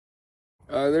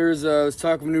There's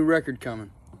talk of a new record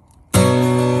coming.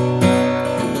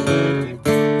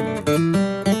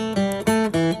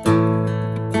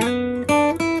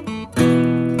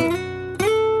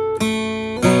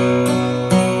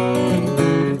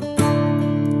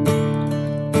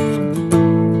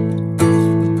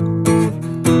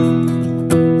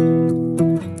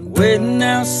 Waiting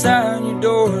outside your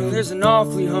door, there's an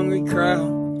awfully hungry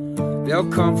crowd.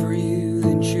 They'll come for you,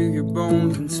 then chew your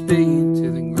bones and spit you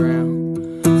to the ground.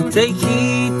 So take heed,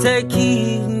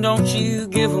 and don't you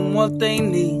give them what they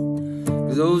need,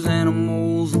 'cause those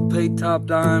animals will pay top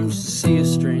dimes to see a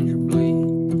stranger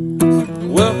bleed.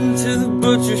 Welcome to the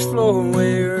butcher's floor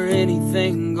where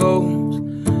anything goes.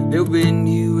 They'll bend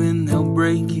you and they'll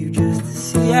break you just to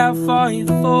see how far you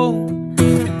fall.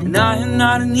 And I am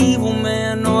not an evil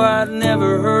man, no, I've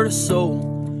never hurt a soul,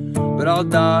 but I'll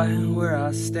die where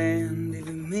I stand if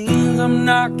it means I'm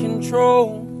not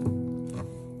controlled.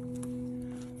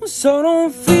 So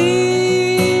don't feed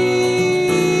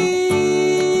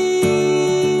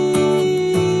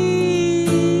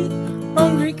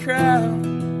hungry crowd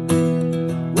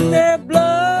with their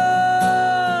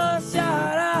bloodshot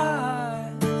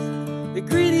eyes, their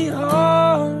greedy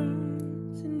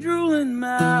hearts and drooling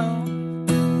mouths.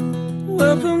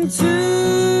 Welcome to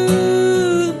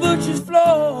the butcher's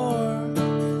floor.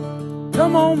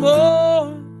 Come on,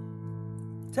 boy,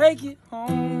 take it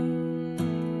home.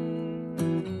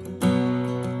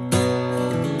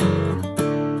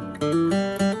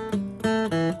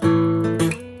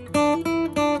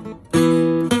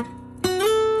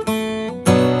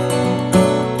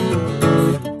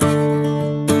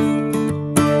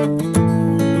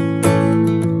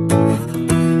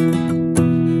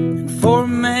 And for a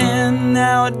man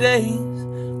nowadays,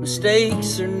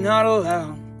 mistakes are not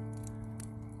allowed.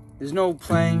 There's no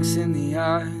planks in the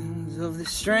eyes of this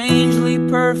strangely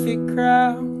perfect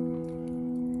crowd.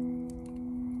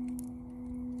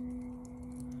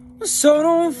 So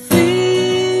don't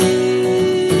feed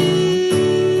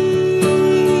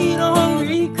a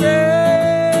hungry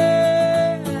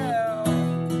crowd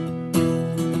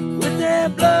with their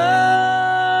bloodshot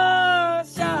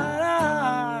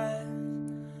eyes,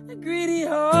 their greedy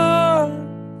hearts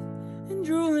and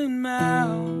drooling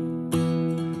mouths.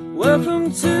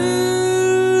 Welcome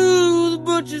to the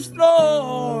butcher's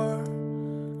floor.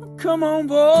 Come on,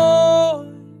 boy,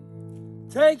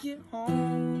 take it home.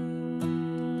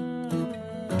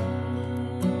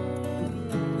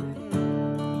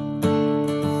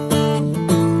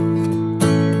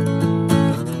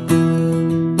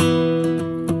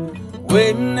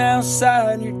 Waiting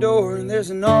outside your door, and there's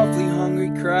an awfully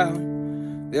hungry crowd.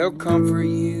 They'll comfort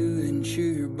you and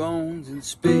chew your bones and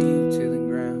spit you to the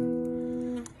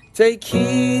ground. Take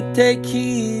heed,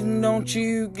 and don't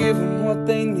you give them what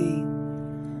they need.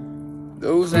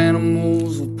 Those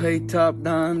animals will pay top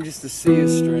dime just to see a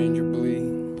stranger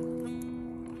bleed.